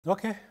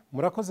Okay,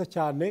 murakoze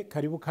cyane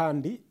karibu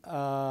kandi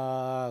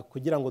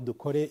kugira ngo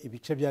dukore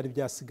ibice byari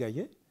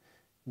byasigaye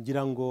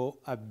ngira ngo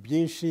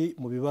byinshi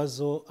mu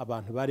bibazo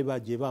abantu bari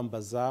bagiye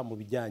bambaza mu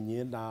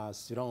bijyanye na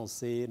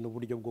assurance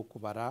n'uburyo bwo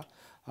kubara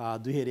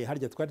duhereye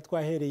harya twari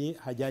twahereye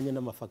hajyanye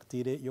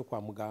n'amafagitire yo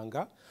kwa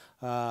muganga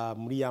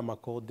muri ya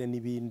makode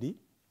n'ibindi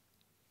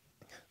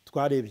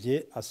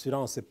twarebye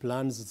assurance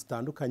plans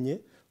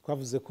zitandukanye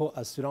twavuze ko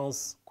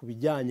assurance ku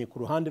bijyanye ku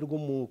ruhande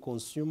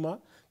rw'umuconsumer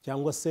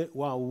cyangwa se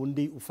wa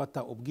wundi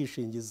ufata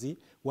ubwishingizi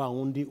wa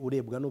wundi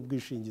urebwa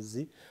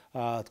n'ubwishingizi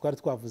twari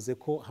twavuze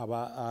ko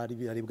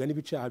harebwa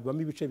n'ibice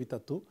habamo ibice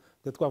bitatu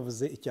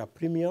twavuze icya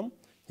premium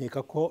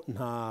nkeka ko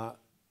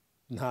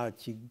nta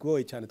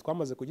kigoye cyane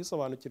twamaze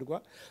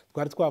kugisobanukirwa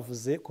twari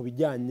twavuze ku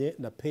bijyanye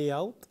na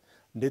payout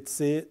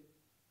ndetse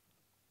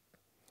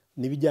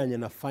n'ibijyanye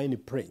na fine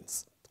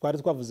prints twari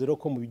twavuze rero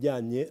ko mu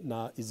bijyanye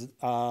na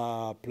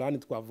plan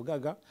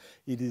twavugaga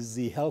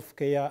izi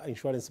healthcare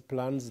insurance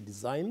plans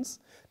designs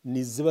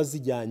ni ziba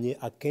zijyanye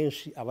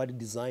akenshi abari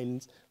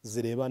designs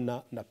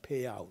zirebana na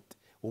payout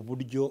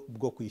uburyo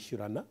bwo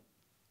kwishyurana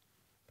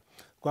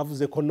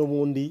twavuze ko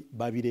n'ubundi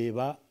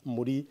babireba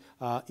muri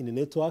in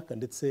network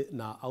ndetse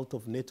na out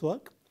of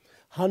network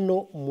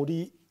hano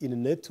muri in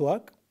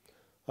network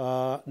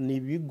ni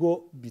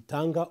ibigo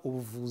bitanga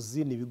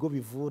ubuvuzi ni ibigo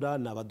bivura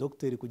ni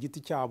abadogiteri ku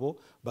giti cyabo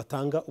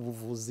batanga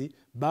ubuvuzi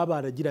baba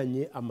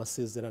baragiranye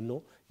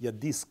amasezerano ya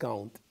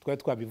discount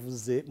twari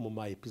twabivuze mu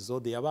ma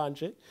episode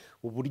yabanje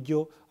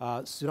uburyo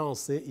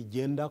assurance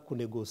igenda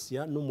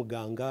kunegosiya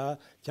n'umuganga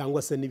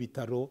cyangwa se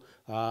n'ibitaro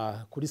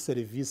kuri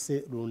serivisi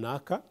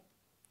runaka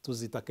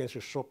tuzita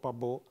kenshi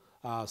shoppable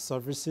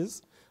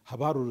services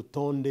haba hari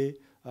urutonde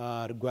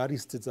rwa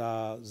lisite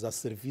za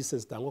serivisi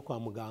zitangwa kwa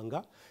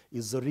muganga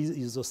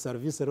izo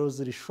serivisi rero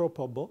ziri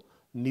shoppable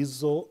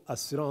nizo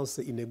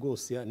assurance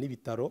inegosiya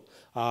n'ibitaro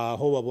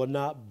aho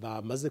babona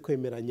bamaze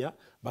kwemeranya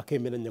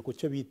bakemeranya ku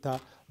cyo bita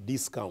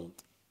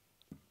discount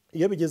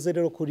iyo bigeze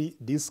rero kuri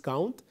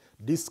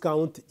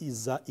discount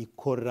iza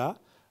ikora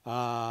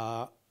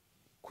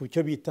ku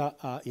cyo bita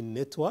in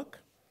network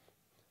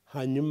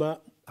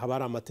hanyuma haba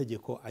hari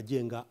amategeko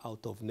agenga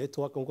out of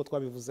network nk'uko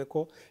twabivuze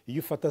ko iyo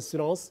ufata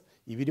assurance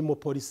ibirimo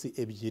policy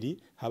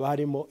ebyiri haba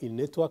harimo in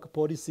network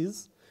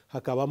policies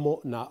hakabamo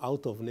na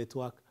out of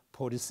network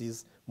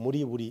policies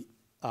muri buri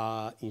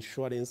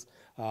insurance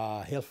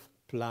health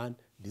plan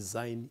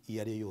design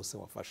iyo ari yose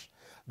wafasha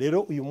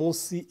rero uyu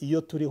munsi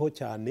iyo turiho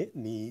cyane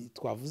ni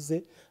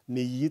twavuze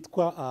ni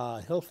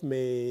yitwa health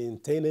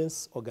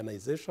maintenance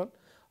organization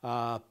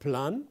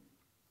plan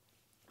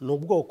ni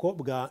ubwoko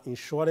bwa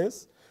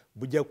insurance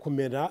bujya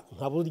kumera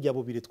nka burya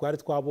bubiri twari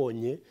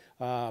twabonye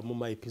mu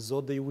ma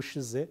episode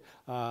y'ubushize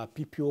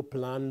PPO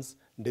plans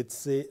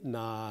ndetse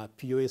na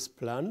POS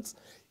plans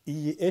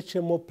iyi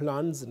HMO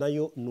plans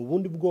nayo ni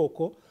ubundi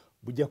bwoko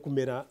bujya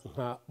kumera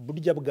nka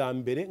burya bwa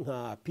mbere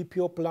nka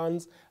PPO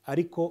plans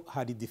ariko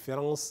hari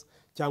difference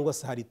cyangwa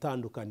se hari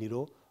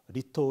itandukaniro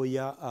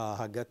ritoya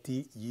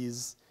hagati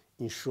y'izi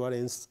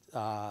insurance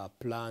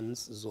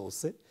plans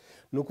zose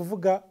ni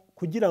ukuvuga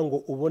kugira ngo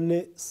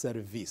ubone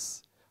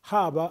service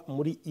haba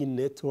muri in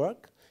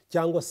network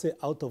cyangwa se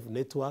out of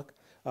network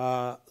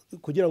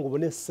kugira ngo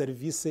ubone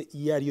service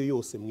iyo ari yo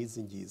yose mu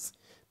izi ngizi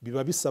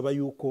biba bisaba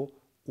yuko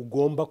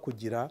ugomba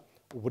kugira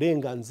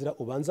uburenganzira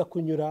ubanza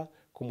kunyura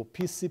ku mu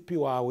PCP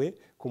wawe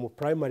ku mu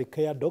primary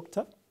care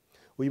doctor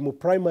uyu mu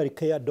primary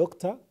care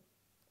doctor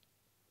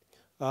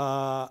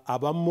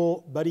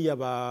abamo bariya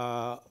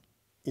ba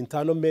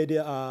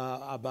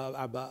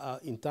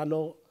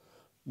internal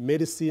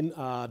medicine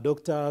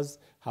doctors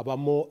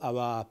habamo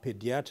aba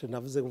pediatre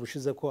navuze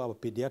ubushize ko aba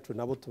pediatre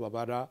nabo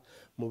tubabara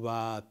mu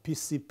ba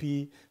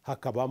PCP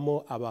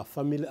hakabamo aba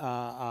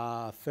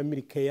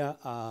family care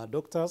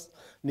doctors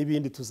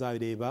n'ibindi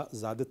tuzareba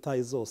za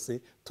details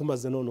zose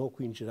tumaze noneho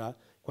kwinjira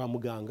kwa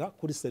muganga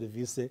kuri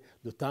service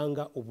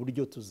dutanga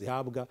uburyo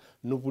tuzihabwa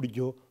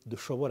n'uburyo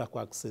dushobora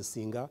kwa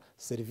accessinga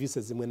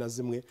service zimwe na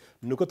zimwe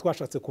nuko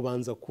twashatse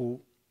kubanza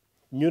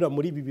nyura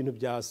muri ibi bintu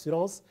bya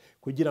assurance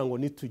kugira ngo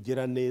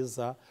nitugera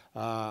neza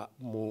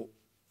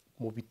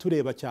mu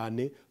bitureba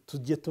cyane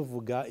tujye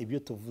tuvuga ibyo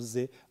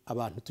tuvuze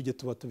abantu tujye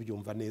tuba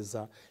tubyumva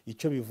neza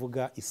icyo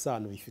bivuga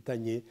isano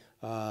bifitanye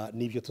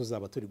n'ibyo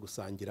tuzaba turi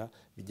gusangira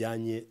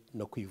bijyanye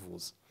no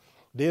kwivuza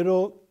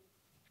rero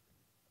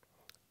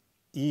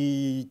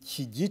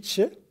iki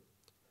gice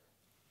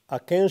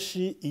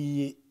akenshi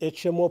iyi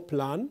HMO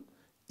plan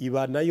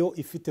iba nayo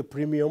ifite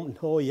premium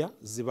ntoya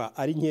ziba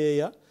ari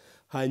nkeya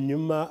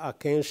hanyuma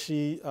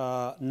akenshi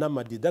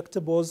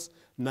n'ama-deductibles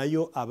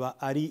nayo aba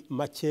ari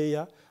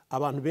makeya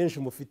abantu benshi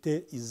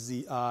mufite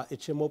izi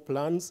HMO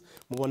plans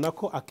mubona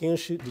ko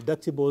akenshi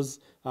deductibles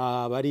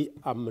bari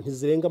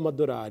ntizirenga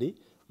amadolari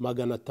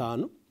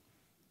 500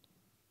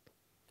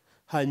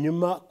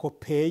 hanyuma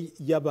copay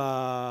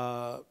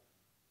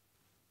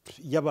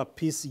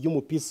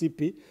y'umu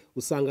PCP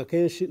usanga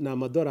akenshi ni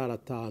amadolari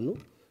 5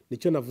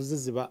 nicyo navuze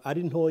ziba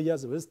ari ntoya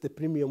ziba zifite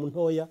premium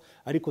ntoya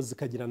ariko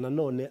zikagira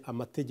nanone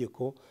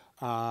amategeko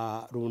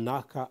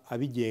runaka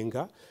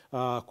abigenga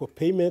co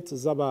payment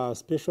z'aba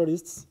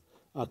specialists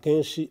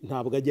akenshi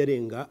ntabwo ajya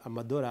arenga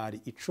amadolari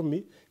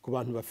 10 ku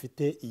bantu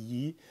bafite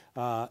iyi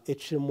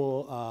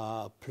HMO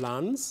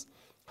plans.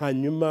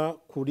 Hanyuma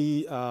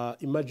kuri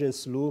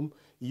emergency room,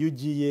 iyo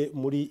ugiye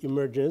muri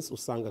emergency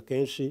usanga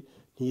akenshi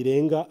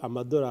ntirenga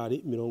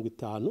amadolari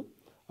 50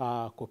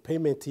 ko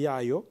payment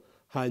yayo.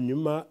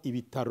 Hanyuma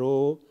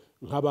ibitaro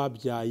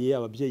nk'ababyaye,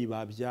 ababyeyi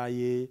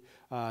babyaye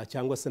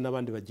cyangwa se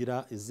n'abandi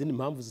bagira izindi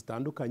mpamvu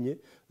zitandukanye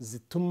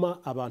zituma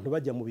abantu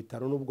bajya mu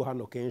bitaro, nubwo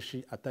hano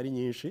kenshi atari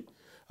nyinshi.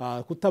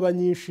 Kutaba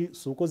nyinshi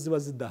si uko ziba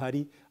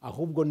zidahari,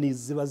 ahubwo ni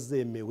ziba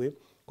zemewe,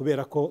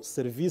 kubera ko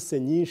serivisi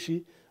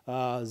nyinshi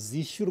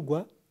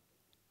zishyurwa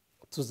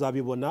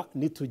tuzabibona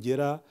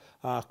nitugera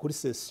kuri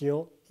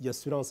session ya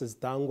assurance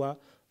zitangwa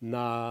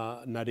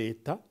na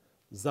leta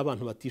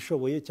z'abantu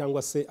batishoboye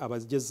cyangwa se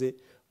abageze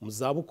mu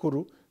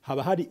zabukuru.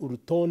 Haba hari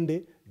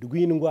urutonde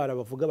rw'indwara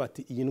bavuga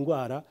bati iyi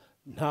ndwara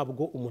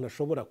ntabwo umuntu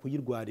ashobora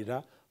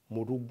kuyirwarira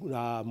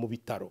mu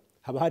bitaro.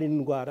 Haba hari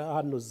indwara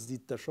hano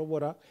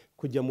zidashobora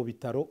kujya mu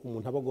bitaro,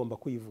 umuntu aba agomba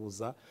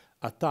kwivuza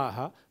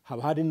ataha.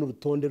 Haba hari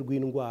n'urutonde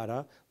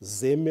rw'indwara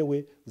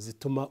zemewe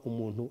zituma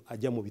umuntu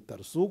ajya mu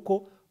bitaro. Si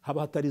uko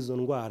haba hatari izo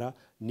ndwara,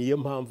 niyo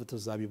mpamvu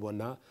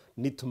tuzabibona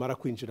nitumara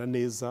kwinjira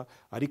neza.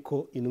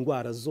 Ariko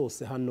indwara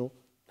zose hano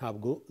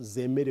ntabwo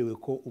zemerewe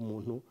ko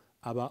umuntu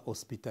aba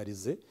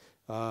hospitalize.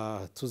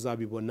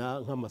 Tuzabibona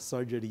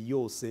nk'amasurgery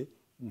yose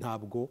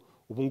ntabwo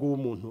ubu ngubu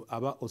umuntu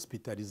aba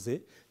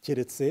hospitalize,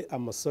 keretse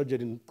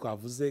amasurgery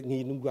twavuze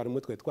nk'indwara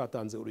imwe twari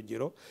twatanze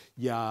urugero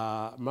ya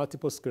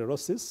multiple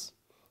sclerosis,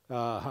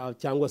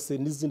 cyangwa se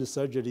n'izindi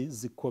surgery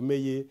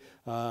zikomeye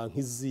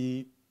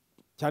nk'izi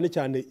cyane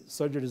cyane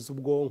surgery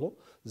z'ubwonko,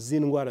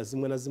 z'indwara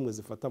zimwe na zimwe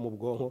zifata mu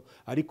bwonko.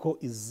 Ariko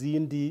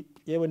izindi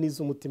yewe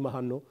n'iz'umutima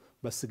hano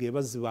basigaye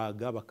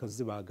bazibaga,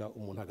 bakazibaga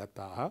umuntu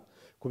agataha,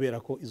 kubera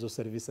ko izo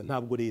serivisi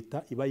ntabwo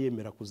leta iba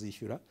yemera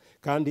kuzishyura,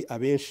 kandi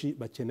abenshi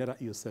bakenera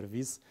iyo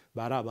serivisi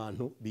bari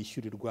abantu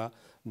bishyurirwa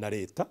na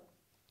leta.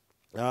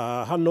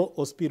 Hano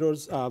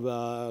hospitals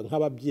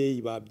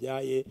nk'ababyeyi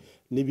babyaye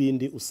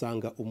n'ibindi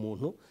usanga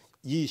umuntu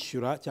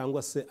yishyura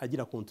cyangwa se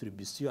agira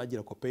contribution,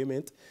 agira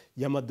co-payment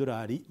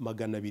y'amadolari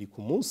 200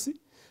 ku munsi.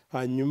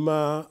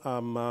 Hanyuma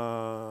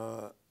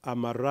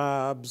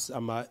amarabs,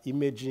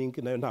 imaging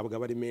nayo ntabwo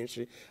aba ari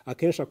menshi,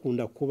 akenshi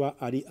akunda kuba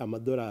ari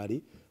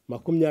amadolari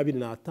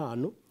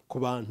 25 ku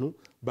bantu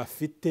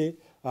bafite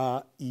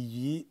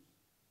iyi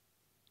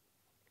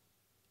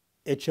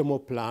HMO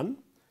plan.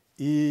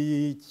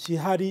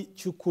 Ikihari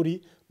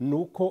cy'ukuri ni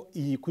uko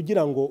iyi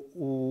kugira ngo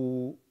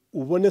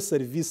ubone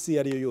serivisi iyo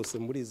ari yo yose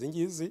muri izi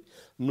ngizi,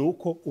 ni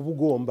uko uba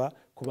ugomba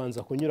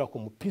kubanza kunyura ku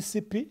mu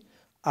PCP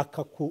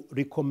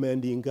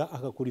akakurekomendinga,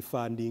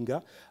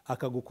 akakurifandinga,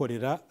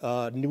 akagukorera,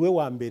 niwe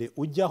wa mbere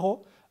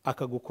ujyaho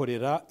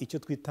akagukorera icyo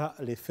twita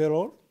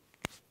referral.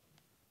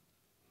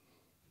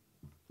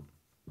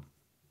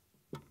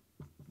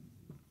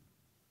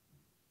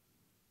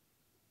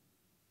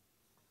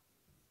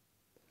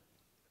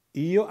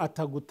 Iyo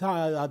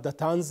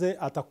adatanze,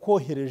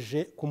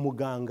 atakohereje ku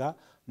muganga,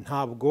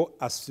 ntabwo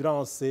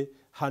assurance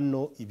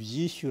hano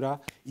ibyishyura.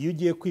 Iyo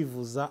ugiye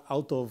kwivuza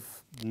out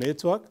of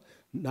network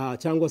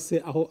cyangwa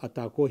se aho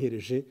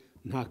atakohereje,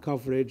 nta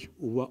coverage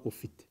uba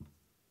ufite.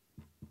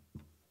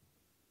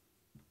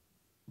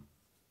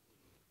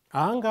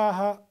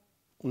 Ahangaha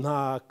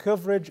nta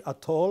coverage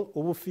at all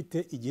uba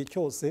ufite igihe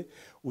cyose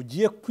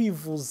ugiye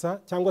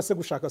kwivuza cyangwa se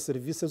gushaka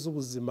serivisi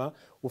z'ubuzima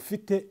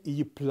ufite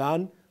iyi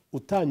plan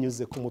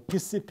utanyuze ku mu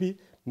PCP.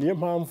 Niyo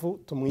mpamvu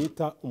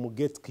tumwita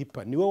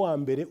umugatekeeper. Niwe wa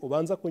mbere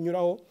ubanza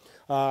kunyuraho,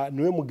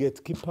 niwe mu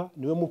gatekeeper,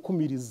 niwe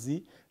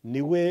mukumirizi,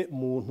 niwe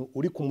muntu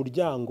uri ku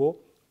muryango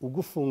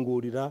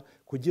ugufungurira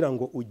kugira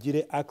ngo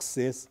ugire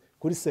access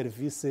kuri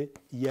serivisi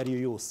iyo ari yo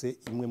yose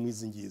imwe mu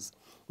izi ngizi.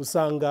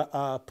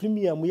 Usanga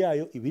premium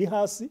yayo ibiri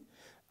hasi,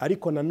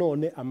 ariko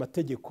nanone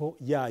amategeko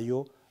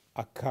yayo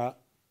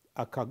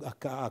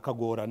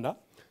akagorana.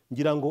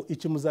 Ngira ngo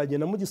iki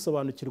muzagenda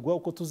mugisobanukirwa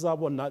uko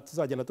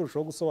tuzagenda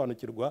turushaho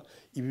gusobanukirwa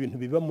ibi bintu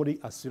biba muri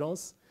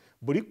assurance.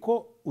 Buri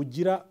ko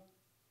ugira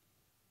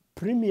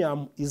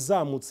premium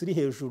izamutse iri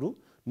hejuru,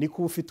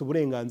 niko ufite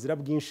uburenganzira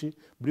bwinshi.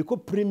 Buri ko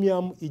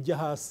premium ijya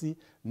hasi,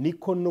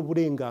 niko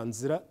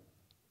n'uburenganzira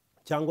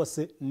cyangwa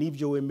se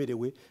n'ibyo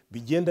wemerewe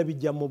bigenda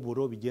bijyamo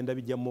buro, bigenda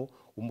bijyamo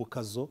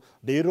umukazo.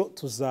 Rero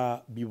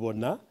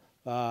tuzabibona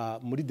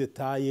muri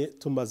detaye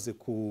tumaze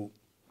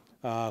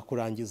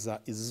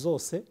kurangiza izi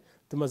zose,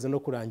 tumaze no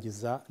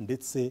kurangiza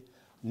ndetse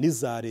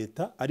n'iza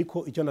leta.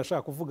 Ariko icyo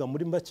nashaka kuvuga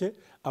muri make,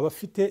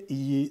 abafite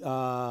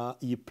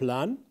iyi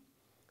plan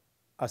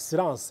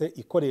assurance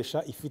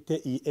ikoresha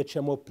ifite iyi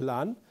HMO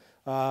plan,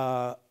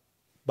 baba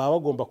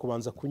bagomba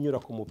kubanza kunyura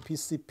ku mu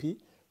PCP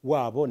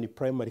wabo, ni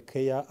primary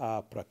care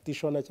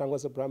practitioner cyangwa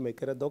se primary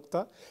care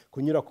doctor,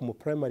 kunyura ku mu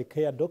primary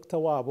care doctor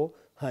wabo,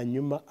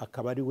 hanyuma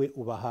akaba ari we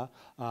ubaha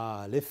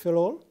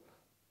referral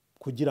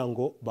kugira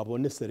ngo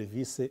babone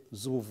serivisi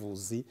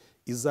z'ubuvuzi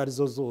izo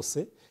arizo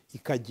zose.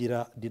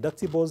 Ikagira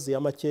deductibles ya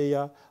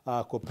makeya,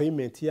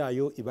 co-payment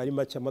yayo iba ari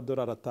make,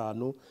 amadolari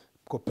 5,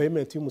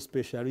 copayment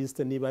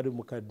y'umuspecialiste niba ari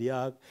mu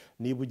cardiac,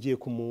 niba ugiye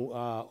ku mu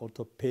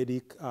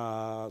orthopedic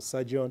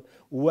surgeon,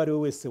 uwo ari we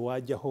wese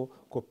wajyaho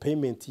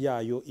copayment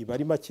yayo iba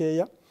ari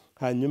makeya.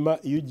 Hanyuma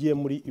iyo ugiye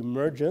muri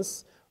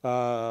emergency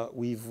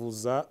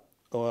wivuza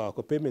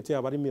copayment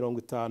yabo ari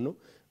 50.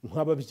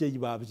 Nk'ababyeyi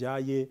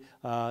babyaye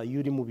iyo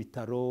uri mu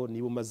bitaro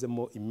niba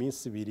umazemo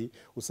iminsi 2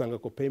 usanga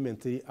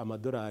copayment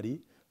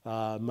amadolari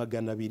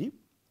 $200.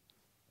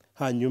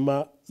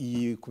 Hanyuma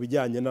ku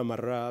bijyanye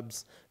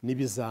n'amarabs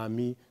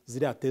n'ibizami,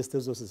 ziriya teste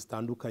zose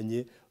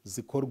zitandukanye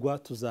zikorwa,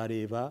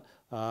 tuzareba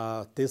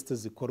teste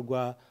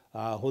zikorwa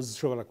aho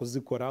zishobora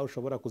kuzikora,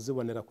 ushobora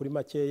kuzibonera kuri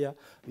makeya,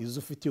 izo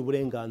ufitiye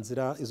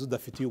uburenganzira, izo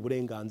udafitiye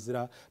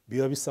uburenganzira,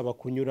 biba bisaba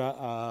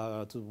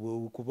kunyura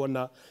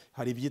kubona.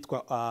 Hari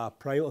ibyitwa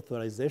prior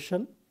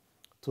authorization,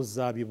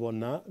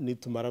 tuzabibona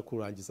nitumara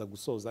kurangiza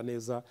gusoza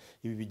neza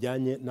ibi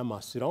bijyanye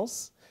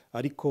n'amassurance.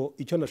 Ariko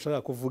icyo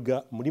nashaka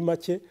kuvuga muri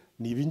make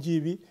ni ibi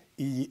ngibi.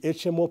 Iyi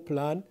HMO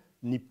plan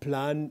ni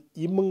plan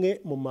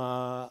imwe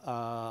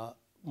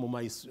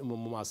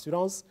mu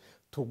assurance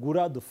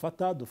tugura,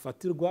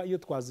 dufatirwa iyo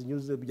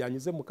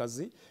byanyuze mu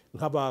kazi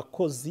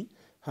nk'abakozi.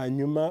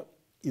 Hanyuma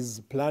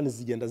izi plan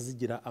zigenda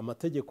zigira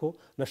amategeko.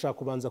 Nashaka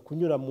kubanza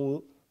kunyura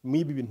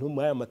ibi bintu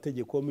muri aya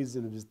mategeko, mu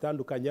izintu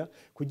zitandukanya,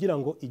 kugira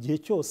ngo igihe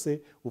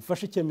cyose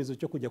ufashe icyemezo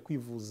cyo kujya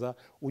kwivuza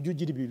ujye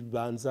ugira ibi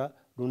bibanza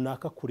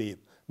runaka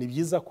kureba. Ni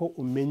byiza ko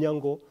umenya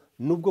ngo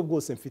nubwo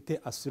bwose mfite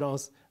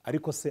assurance,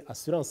 ariko se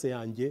assurance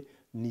yanjye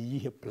ni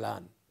iyihe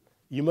plan.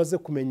 Iyo umaze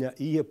kumenya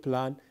iyihe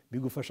plan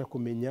bigufasha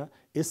kumenya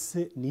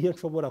ese nihe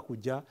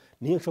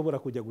nshobora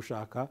kujya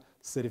gushaka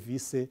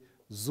serivisi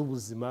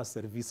z'ubuzima,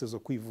 serivisi zo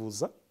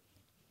kwivuza.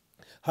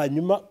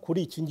 Hanyuma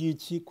kuri iki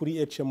ngiki,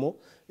 kuri HMO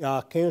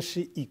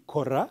kenshi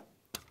ikora,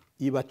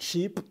 iba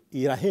cheap,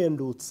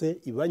 irahendutse,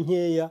 iba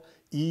nkeya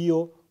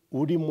iyo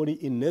uri muri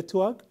in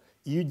network.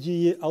 Iyo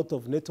ugiye out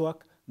of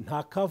network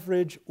nta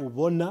coverage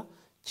ubona,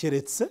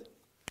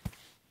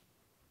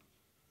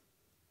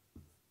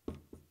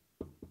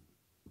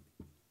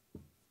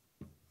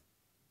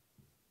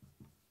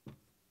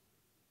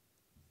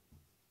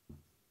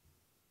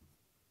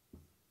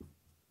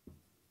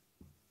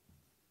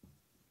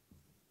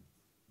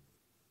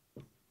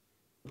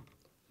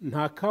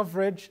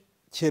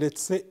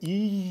 keretse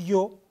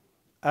iyo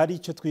ari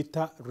icyo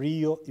twita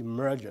real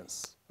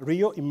emergency.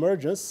 Real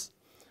emergency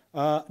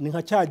ni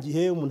nka cya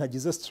gihe umuntu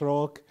agize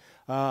stroke,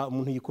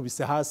 umuntu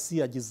yikubise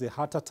hasi, agize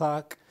heart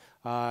attack,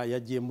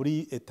 yagiye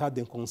muri état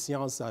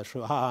d'inconscience,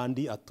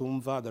 hahandi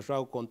atumva,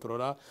 adashobora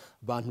gukontorora,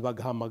 abantu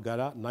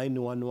bagahamagara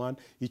 911.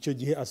 Icyo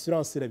gihe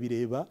assurance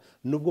irabireba,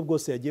 nubwo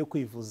bwose yagiye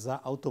kwivuza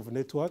out of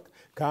network,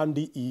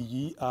 kandi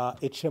iyi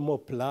HMO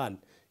plan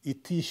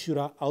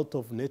itishyura out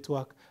of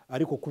network,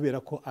 ariko kubera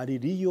ko ari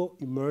real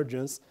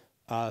emergency,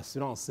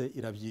 assurance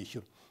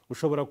irabyishyura.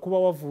 Ushobora kuba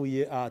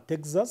wavuye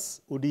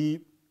Texas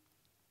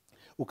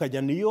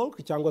ukajya New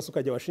York, cyangwa se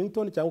ukajya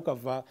Washington, cyangwa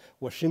ukava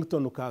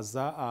Washington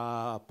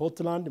ukaza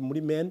Portland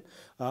muri Maine,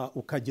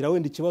 ukagira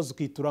wenda ikibazo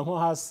ukitura nko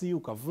hasi,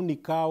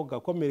 ukavunika,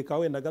 ugakomereka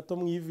wenda gato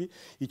mu ivi.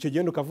 Icyo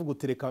gihe ukavuga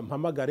uti reka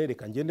mpamagare,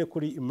 reka ngende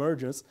kuri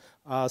emergency.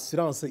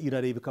 Assurance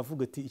irareba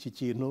ikavuga iti iki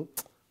kintu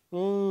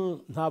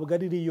ntabwo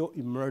ari real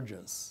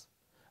emergency,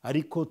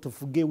 ariko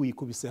tuvuge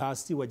wikubise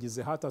hasi,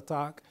 wagize heart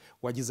attack,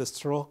 wagize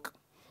stroke,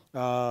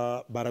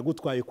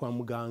 baragutwaye kwa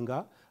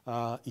muganga,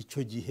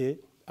 icyo gihe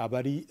aba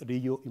ari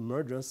real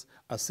emergency.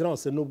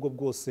 Assurance nubwo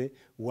bwose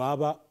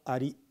waba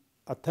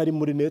atari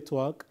muri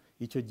network,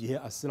 icyo gihe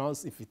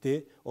assurance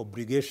ifite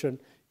obligation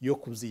yo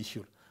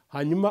kubyishyura.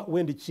 Hanyuma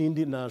wenda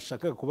ikindi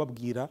nashakaga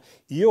kubabwira,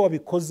 iyo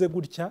wabikoze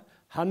gutya,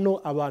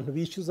 hano abantu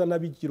bishyuza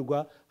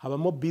n'abigirwa,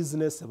 habamo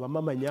business, habamo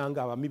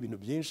amanyanga, habamo ibintu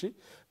byinshi.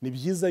 Ni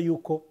byiza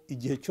yuko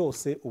igihe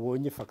cyose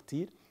ubonye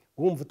facture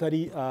wumva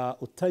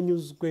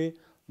utanyuzwe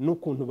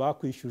n'ukuntu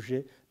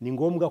bakwishyuje, ni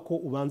ngombwa ko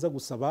ubanza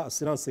gusaba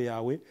assurance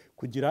yawe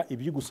kugira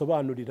ibyo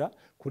gusobanurira,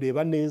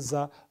 kureba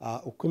neza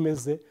uko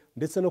imeze,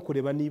 ndetse no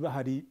kureba niba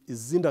hari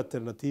izindi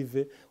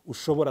alternative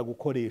ushobora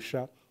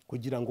gukoresha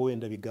kugira ngo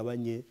wenda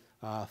bigabanye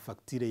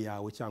facture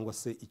yawe cyangwa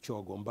se icyo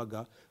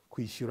wagombaga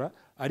kwishyura.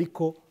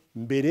 Ariko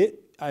mbere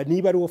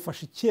niba ari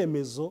wafashe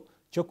icyemezo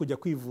cyo kujya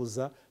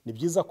kwivuza, ni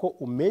byiza ko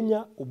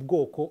umenya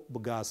ubwoko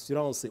bwa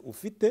assurance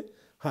ufite,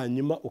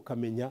 hanyuma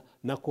ukamenya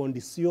na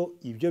kondisiyo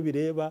ibyo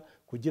bireba,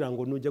 kugira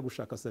ngo nujya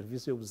gushaka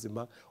serivisi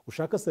y'ubuzima,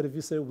 ushaka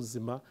serivisi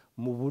y'ubuzima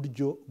mu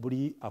buryo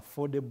buri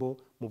affordable,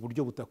 mu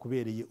buryo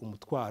butakubereye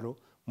umutwaro,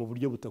 mu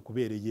buryo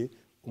butakubereye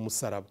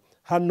umusaraba.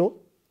 Hano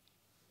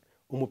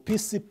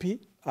umu-PCP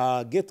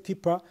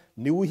gatekeeper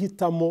niwe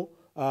uhitamo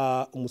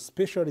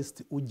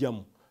umu-specialist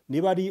ujyamo.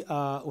 Niba ari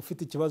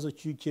ufite ikibazo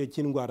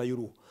cy'indwara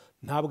y'uruhu,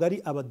 ntabwo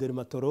ari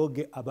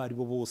abadermatologe abo ari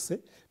bo bose,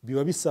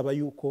 biba bisaba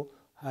yuko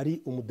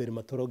hari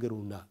umudermatologe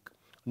runaka.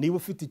 Niba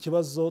ufite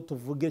ikibazo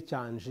tuvuge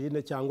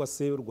cy'anjine cyangwa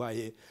se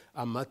urwaye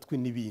amatwi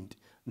n'ibindi,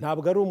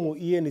 ntabwo ari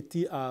umu-ENT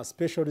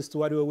specialist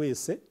uwo ari we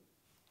wese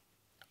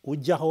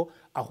ujyaho,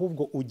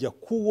 ahubwo ujya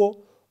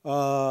kuwo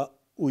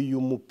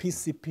uyu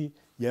mu-PCP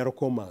ya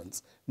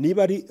recommends.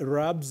 Niba ari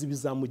labs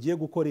bizamugiye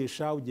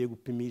gukoresha, ugiye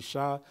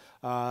gupimisha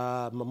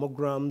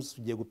mammograms,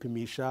 ugiye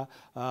gupimisha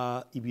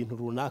ibintu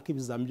runaka,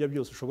 ibizamini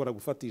byose ushobora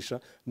gufatisha,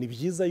 ni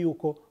byiza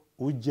yuko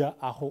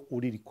ujya aho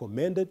uri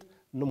recommended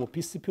no mu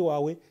PCP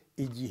wawe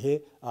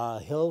igihe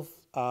health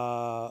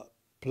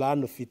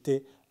plan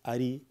ufite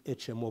ari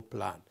HMO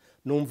plan.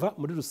 Numva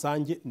muri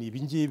rusange ni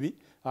ibingibi,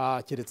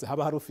 keretse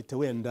haba hari ufite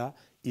wenda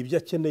ibyo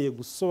akeneye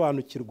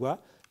gusobanukirwa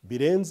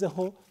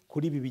birenzeho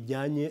kuri ibi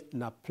bijyanye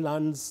na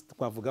plans,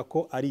 twavuga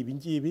ko ari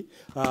ibingibi.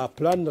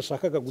 Plan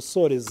nashakaga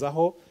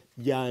gusorezaho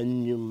ya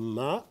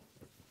nyuma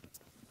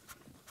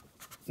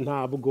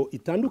ntabwo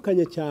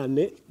itandukanye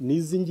cyane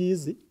n'izi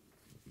ngizi.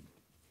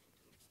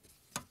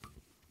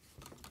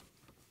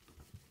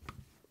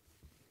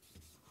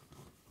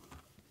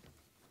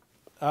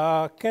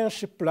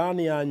 Kenshi plan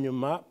ya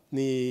nyuma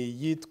ni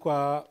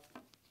yitwa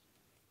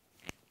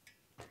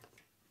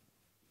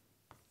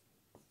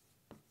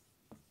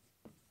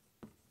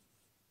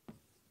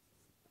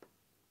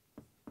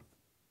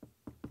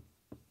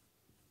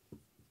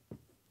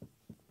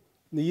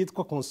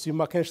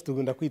consumer, kenshi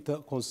tugenda kwita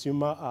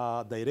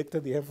consumer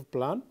directed health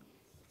plan.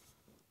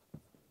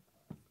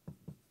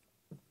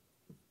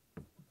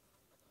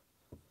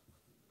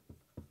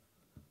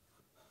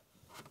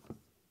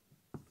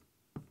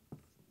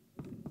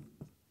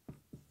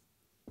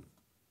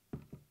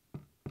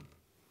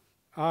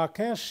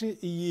 Kenshi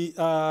iyi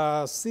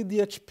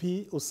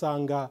CDHP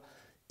usanga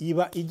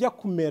iba ijya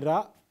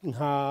kumera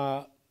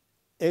nka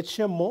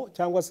HMO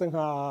cyangwa se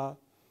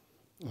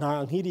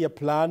nk'iriya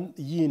plan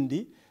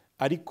yindi,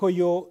 ariko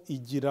yo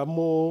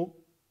igiramo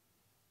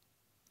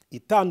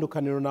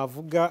itandukaniro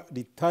navuga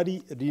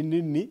ritari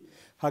rinini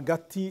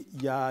hagati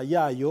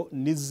yayo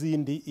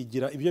n'izindi.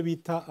 Igira ibyo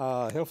bita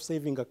health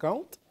saving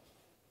account,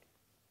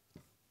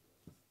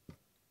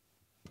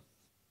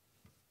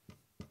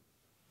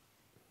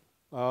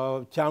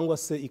 cyangwa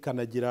se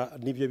ikanagira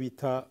n'ibyo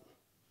bita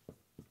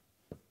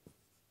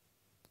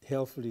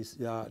health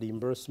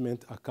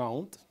reimbursement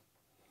account.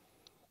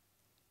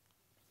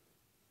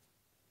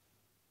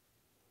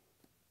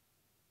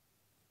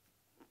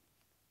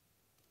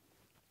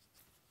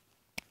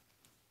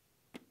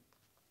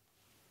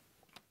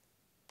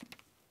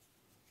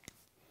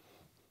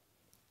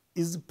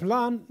 Is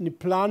plan ni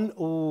plan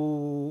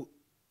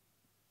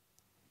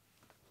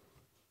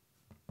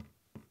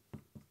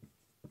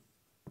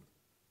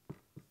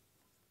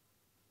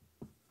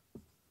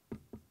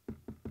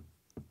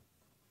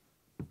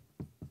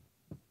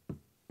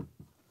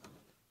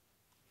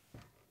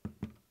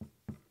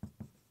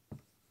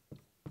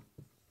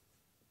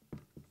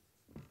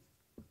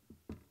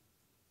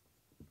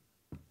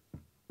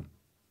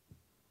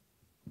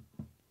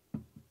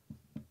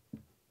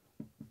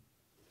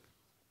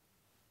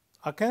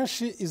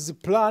akenshi izi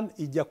plan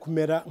ijya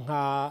kumera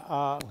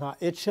nka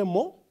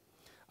HMO,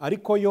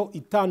 ariko yo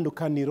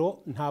itandukaniro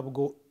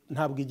ntabwo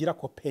igira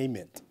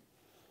co-payment.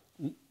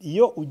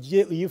 Iyo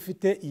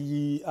ufite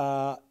iyi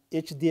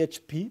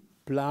HDHP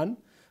plan,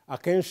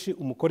 akenshi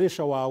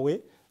umukoresha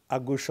wawe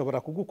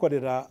agushobora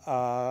kugukorera,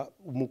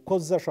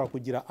 umukozi ashobora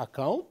kugira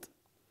account,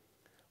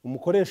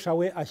 umukoresha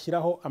we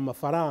ashyiraho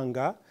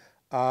amafaranga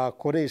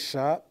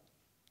akoresha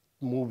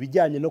mu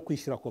bijyanye no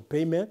kwishyura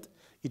co-payment.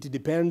 It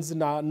depends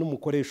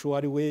n'umukoresha uwo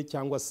ari we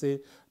cyangwa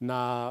se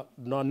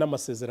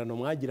n'amasezerano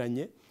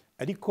mwagiranye.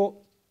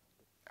 Ariko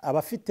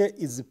abafite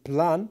izi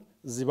plan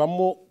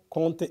zibamo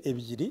konte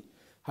ebyiri.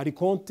 Hari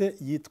konte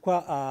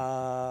yitwa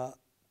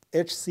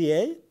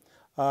HCA,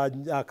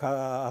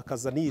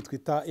 akaza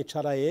niyitwita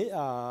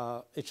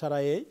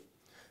HRA.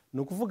 Ni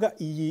ukuvuga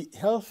iyi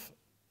health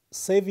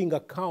saving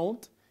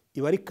account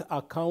iba ari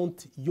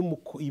account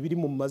ibiri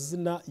mu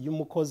mazina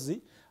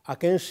y'umukozi.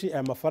 Akenshi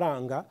aya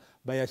mafaranga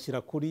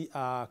bayashyira kuri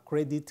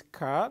credit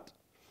card.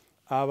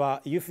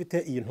 Iyo ufite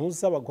iyi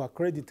ntuza baguha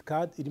credit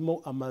card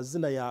irimo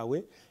amazina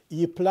yawe.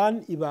 Iyi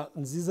plan iba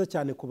nziza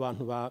cyane ku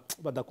bantu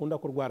badakunda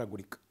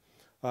kurwaragurika.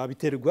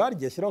 Biterwa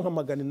igihe ashyiraho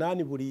nka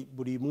 800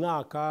 buri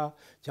mwaka,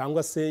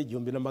 cyangwa se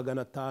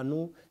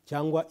 1500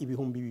 cyangwa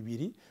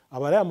 2000.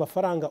 Aba ari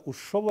amafaranga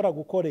ushobora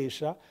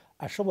gukoresha,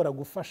 ashobora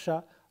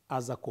gufasha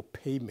as a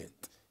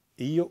co-payment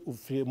iyo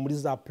muri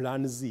za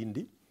plan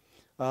zindi.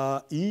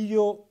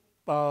 Iyo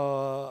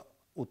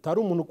utari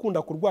umuntu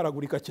ukunda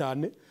kurwaragurika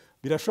cyane,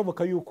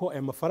 birashoboka yuko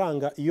aya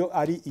mafaranga iyo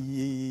ari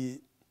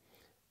iyi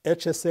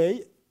HSA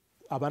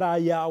aba ari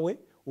ayawe,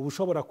 uba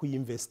ushobora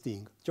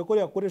kuyinvestinga.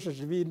 Cyokora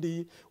yakoresheje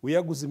ibindi,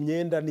 uyaguze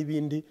imyenda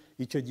n'ibindi,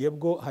 icyo gihe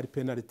bwo hari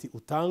penalty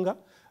utanga,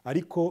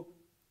 ariko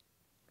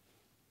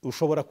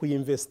ushobora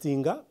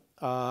kuyinvestinga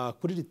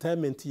kuri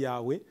retirement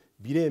yawe,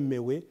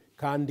 biremewe,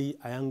 kandi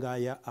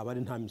ayangaya aba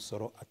ari nta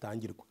misoro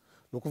atangirwa.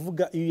 Ni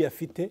ukuvuga iyo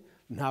uyafite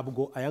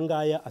ntabwo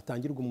ayangaya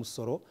atangirwa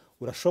umusoro.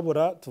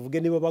 Urashobora, tuvuge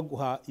niba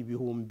baguha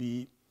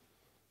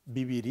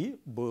 2,000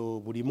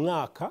 buri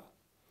mwaka,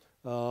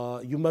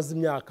 iyo umaze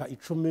imyaka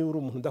 10 uri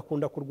umuntu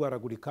udakunda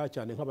kurwaragurika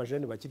cyane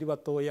nk'abajene bakiri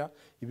batoya,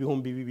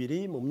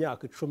 2,000 mu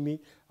myaka 10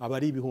 aba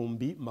ari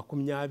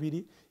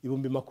 20,000.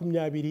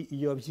 20,000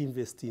 iyo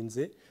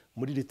wabyinvestinze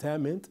muri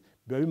retirement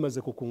biba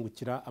bimaze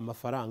kukungukira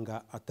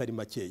amafaranga atari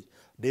makeya.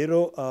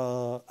 Rero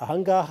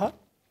ahangaha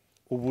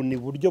ubu ni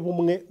buryo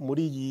bumwe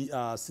muri iyi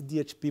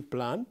CDHP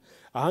plan.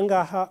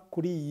 Ahangaha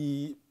kuri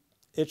iyi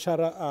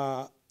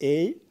HRA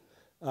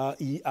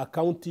iyi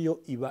account yo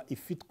iba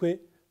ifitwe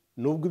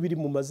nubwo biri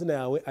mu mazina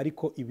yawe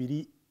ariko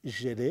ibiri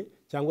jere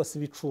cyangwa se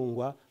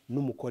bicungwa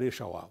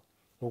n'umukoresha wawe.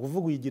 Ni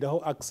ukuvuga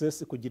uyigiraho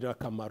access kugirira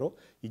akamaro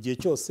igihe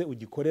cyose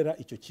ugikorera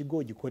icyo kigo,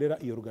 ugikorera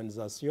iyo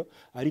organisation,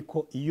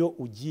 ariko iyo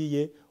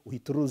ugiye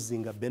uhita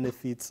uruzinga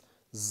benefits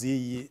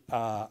z'iyi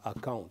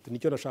account.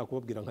 Nicyo nashaka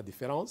kubabwira nka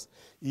difference.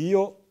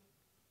 Iyo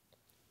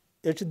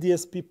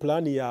HDSP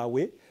plan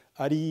yawe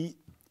ari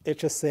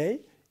HSA,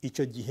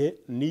 icyo gihe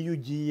niyo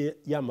ugiye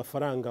ya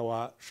mafaranga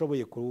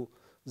washoboye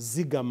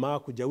kuzigama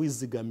kujya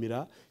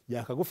wizigamira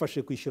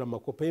yakagufashe kwishyura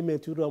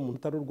amako-payment y'uriya muntu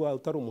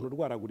utari umuntu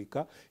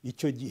urwaragurika,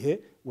 icyo gihe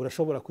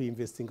urashobora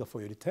kuyinvestinga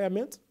for your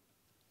retirement.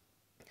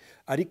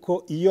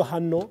 Ariko iyo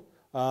hano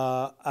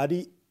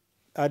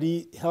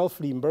ari health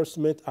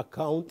reimbursement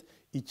account,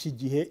 iki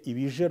gihe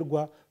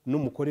ibijerwa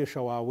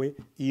n'umukoresha wawe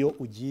iyo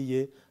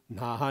ugiye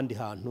nta handi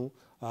hantu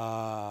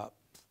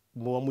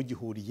muba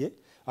mugihuriye.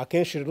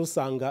 Akenshi rero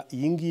usanga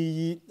iyi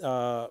ngiyi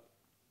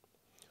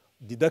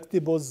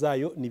deductibles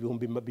zayo ni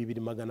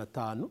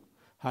 2,500,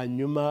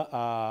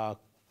 hanyuma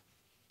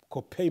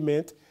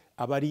co-payment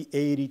aba ari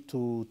 80 to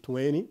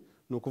 20,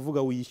 ni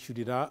ukuvuga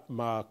wiyishyurira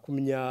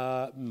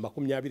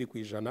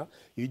 20%.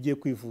 Iyo ugiye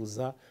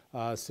kwivuza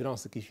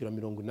assurance ikishyura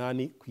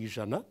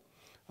 80%.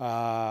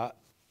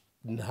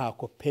 Nta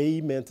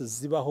co-payment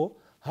zibaho,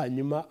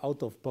 hanyuma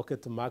out of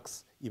pocket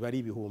max iba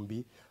ari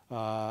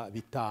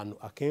 5,000.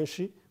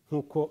 Akenshi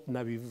nkuko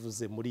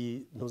nabivuze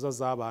muri ntuza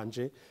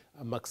zabanje,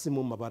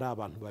 maximum aba ari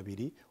abantu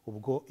 2,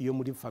 ubwo iyo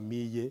muri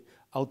famille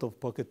out of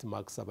pocket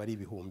max aba ari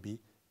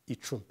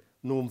 10,000.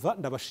 Numva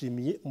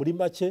ndabashimiye muri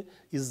make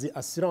izi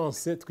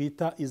assurance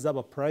twita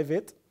izaba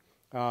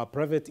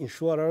private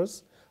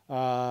insurers,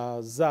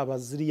 zaba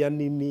ziriya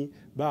nini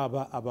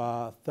baba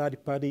aba third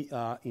party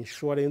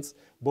insurance,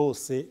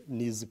 bose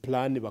ni izi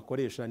plan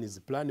bakoresha, ni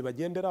izi plan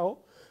bagenderaho.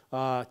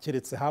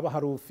 Keretse haba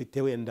hari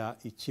ufite wenda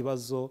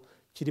ikibazo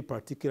kiri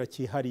particular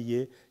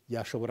cyihariye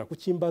yashobora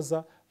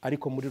kukimbaza,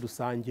 ariko muri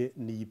rusange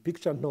ni iyi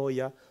picture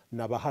ntoya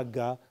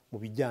nabahaga mu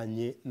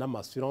bijyanye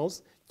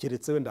n'amassurance.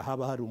 Keretse wenda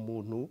haba hari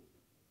umuntu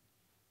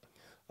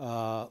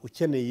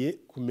ukeneye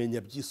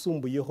kumenya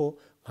byisumbuyeho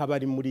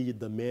nk'abari muri iyi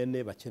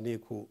domaine bakeneye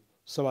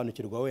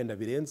gusobanukirwa wenda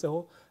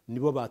birenzeho,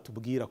 nibo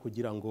batubwira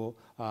kugira ngo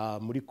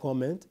muri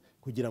comment,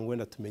 kugira ngo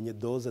wenda tumenye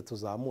doze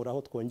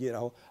tuzamuraho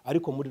twongeraho.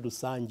 Ariko muri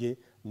rusange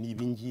ni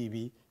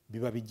ibingibi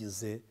biba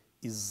bigize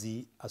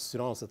izi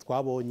assurance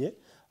twabonye.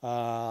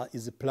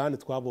 Izi plan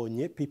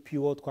twabonye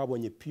PPO,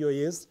 twabonye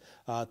POS,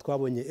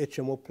 twabonye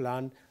HMO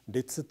plan,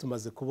 ndetse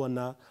tumaze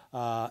kubona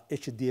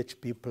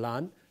HDHP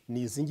plan.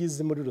 Ni izi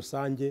ngizi muri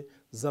rusange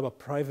zaba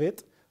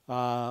private.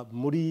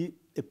 Muri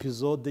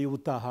episode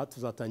y'ubutaha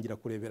tuzatangira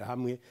kurebera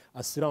hamwe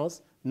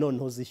assurance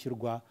noneho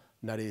zishyurwa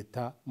na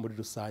leta muri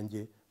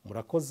rusange.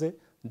 Murakoze,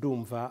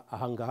 ndumva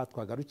ahangaha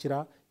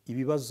twagarukira.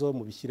 Ibibazo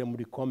mubishyire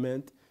muri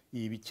comment,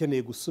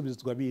 ibikeneye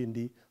gusubizwa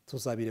bindi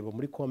tuzabireba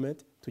muri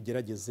comment,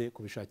 tugerageze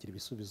kubishakira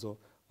ibisubizo.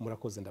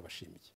 Murakoze, ndabashimiye.